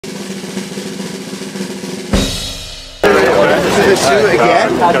Well,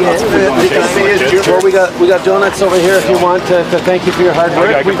 we got donuts over here if you want to thank you for your hard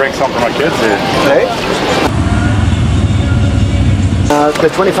work. I can bring some for my kids. Okay. The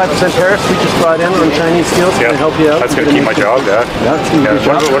 25% tariffs we just brought in on Chinese steels can help you out. That's going to keep my job. Yeah, that's going to keep your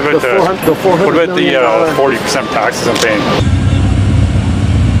job. What about the 40% taxes I'm paying?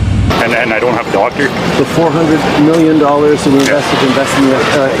 And I don't have a doctor. The $400 million that we invested in your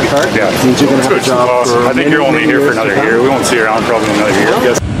car means you're going to have a job for I think you're only here for another year. We won't see you around probably another year. I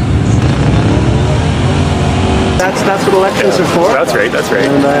guess. That's what elections are for. That's right, that's right.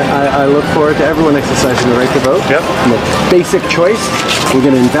 And I look forward to everyone exercising the right to vote. Yep. Basic choice. We're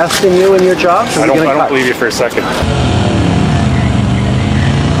going to invest in you and your job. So I don't believe you for a second.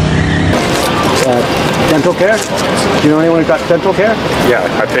 Dental care? Do you know anyone who got dental care? Yeah,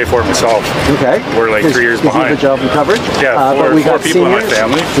 I pay for it myself. Okay. We're like 3 years behind. Good job and coverage. Yeah, four people in my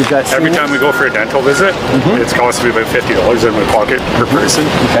family. Every time we go for a dental visit, it's costing me about $50 in my pocket per person.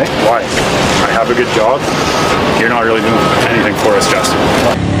 Okay. Why? I have a good job. You're not really doing anything for us, Justin.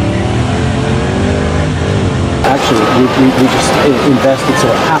 Actually, we just invested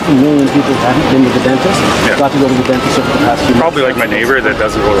so 500,000 people haven't been to the dentist. Got to go to the dentist over the past few months. Probably like my neighbor that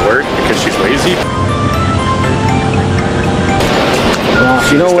doesn't go to work because she's lazy.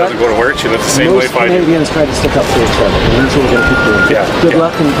 She just doesn't go to work. She lives the same life I do. Most Canadians try to stick up for each other, and that's what we're going to keep doing. Yeah. Good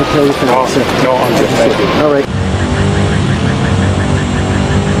luck and prepare you for that. No, I'm good. Thank you. All right.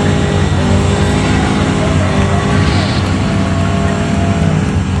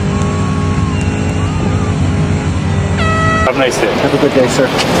 Have a nice day. Have a good day, sir.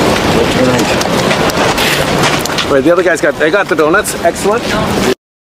 Good night. All right, the other guys got the donuts. Excellent.